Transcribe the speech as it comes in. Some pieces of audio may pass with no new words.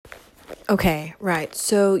Okay, right.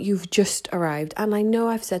 So you've just arrived. And I know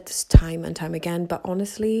I've said this time and time again, but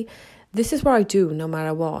honestly, this is what I do no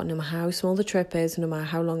matter what, no matter how small the trip is, no matter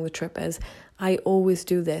how long the trip is. I always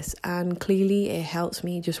do this. And clearly it helps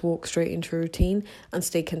me just walk straight into routine and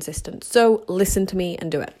stay consistent. So listen to me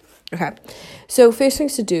and do it. Okay, so first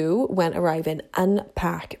things to do when arriving,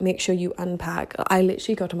 unpack. Make sure you unpack. I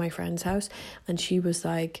literally got to my friend's house and she was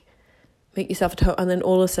like, make yourself at home. And then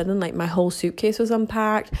all of a sudden, like, my whole suitcase was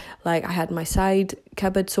unpacked. Like, I had my side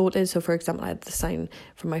cupboard sorted. So for example, I had the sign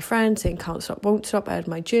from my friend saying can't stop, won't stop. I had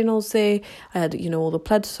my journals there. I had, all the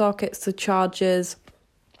plug sockets, the chargers,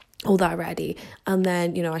 all that ready. And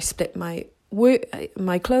then, I split my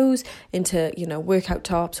clothes into, workout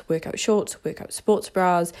tops, workout shorts, workout sports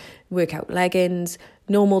bras, workout leggings,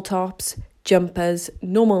 normal tops, jumpers,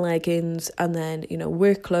 normal leggings, and then,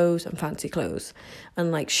 work clothes and fancy clothes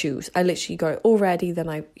and like shoes. I literally got it all ready. Then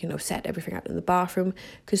I, set everything out in the bathroom.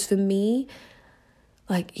 Because for me,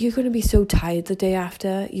 like, you're going to be so tired the day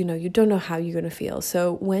after, you don't know how you're going to feel.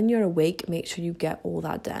 So when you're awake, make sure you get all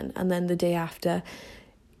that done. And then the day after,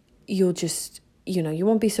 you'll just, you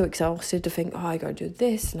won't be so exhausted to think, oh, I got to do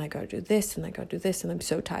this and I got to do this and I got to do this and I'm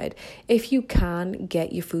so tired. If you can,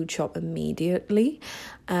 get your food shop immediately.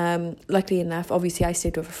 Luckily enough, obviously I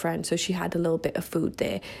stayed with a friend, so she had a little bit of food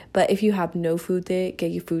there. But if you have no food there,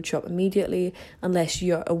 get your food shop immediately, unless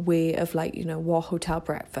you're aware of what hotel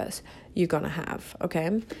breakfast you're going to have,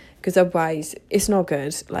 okay? Because otherwise it's not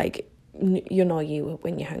good. Like, you're not you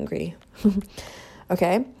when you're hungry.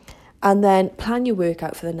 Okay? And then plan your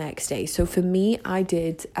workout for the next day. So for me, I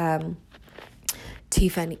did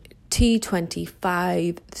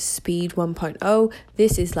T25 Speed 1.0.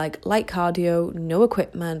 This is like light cardio, no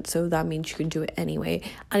equipment. So that means you can do it anyway.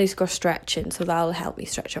 And it's got stretching. So that'll help me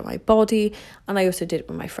stretch out my body. And I also did it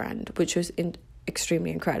with my friend, which was extremely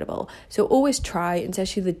incredible. So always try,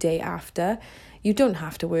 especially the day after. You don't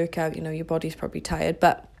have to work out. Your body's probably tired.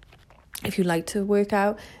 But if you like to work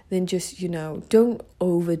out, then just, don't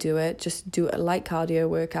overdo it. Just do a light cardio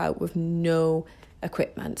workout with no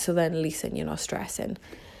equipment. So then at least you're not stressing.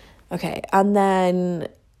 Okay, and then,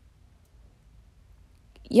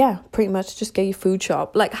 yeah, pretty much just get your food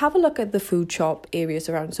shop. Like, have a look at the food shop areas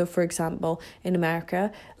around. So, for example, in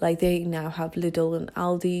America, like, they now have Lidl and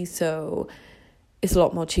Aldi. So it's a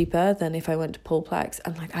lot more cheaper than if I went to Polplex.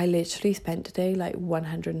 And, like, I literally spent today, like,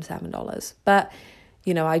 $107. But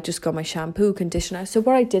I just got my shampoo, conditioner. So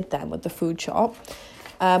what I did then with the food shop,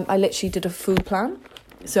 I literally did a food plan.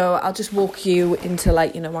 So I'll just walk you into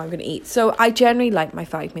what I'm going to eat. So I generally like my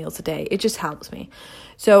 5 meals a day. It just helps me.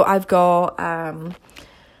 So I've got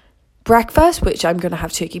breakfast, which I'm going to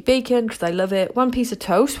have turkey bacon because I love it. 1 piece of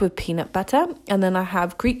toast with peanut butter. And then I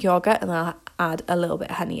have Greek yogurt and I'll add a little bit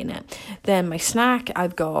of honey in it. Then my snack,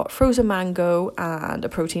 I've got frozen mango and a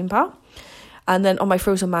protein bar. And then on my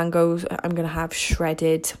frozen mangoes, I'm going to have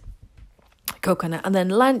shredded coconut. And then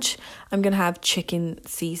lunch, I'm going to have chicken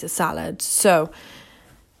Caesar salad. So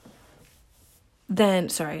then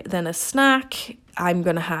a snack, I'm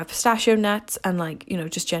going to have pistachio nuts and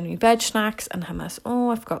just generally veg snacks and hummus.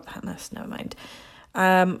 Oh, I forgot the hummus. Never mind.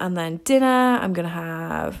 And then dinner, I'm going to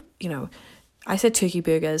have, I said turkey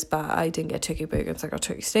burgers, but I didn't get turkey burgers. I got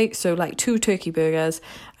turkey steaks. So 2 turkey burgers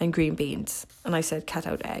and green beans. And I said cut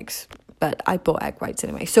out eggs. But I bought egg whites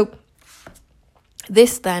anyway. So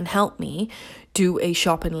this then helped me do a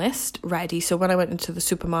shopping list ready. So when I went into the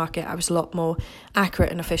supermarket, I was a lot more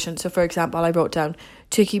accurate and efficient. So for example, I wrote down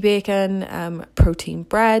turkey bacon, protein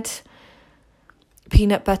bread,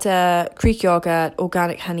 peanut butter, Greek yogurt,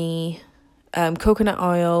 organic honey, coconut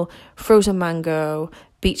oil, frozen mango,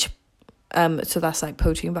 beach. So that's like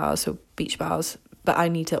protein bars, so beach bars. But I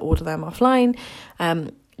need to order them offline.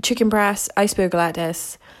 Chicken breast, iceberg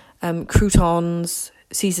lettuce, croutons,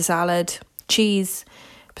 Caesar salad, cheese,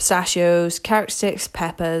 pistachios, carrot sticks,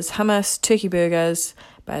 peppers, hummus, turkey burgers,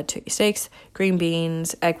 turkey steaks, green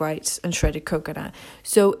beans, egg whites, and shredded coconut.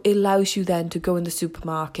 So it allows you then to go in the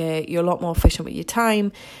supermarket. You're a lot more efficient with your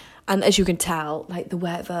time. And as you can tell, the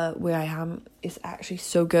weather where I am is actually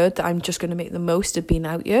so good that I'm just going to make the most of being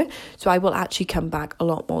out here. So I will actually come back a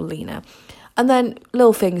lot more leaner. And then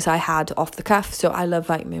little things I had off the cuff. So I love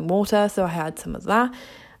vitamin water, so I had some of that.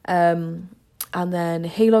 And then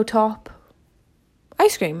Halo Top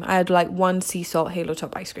ice cream. I had 1 sea salt Halo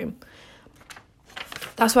Top ice cream.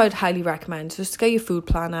 That's what I'd highly recommend. So just get your food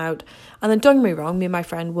plan out. And then don't get me wrong, me and my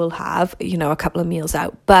friend will have, a couple of meals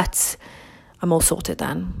out. But I'm all sorted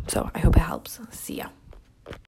then. So I hope it helps. See ya.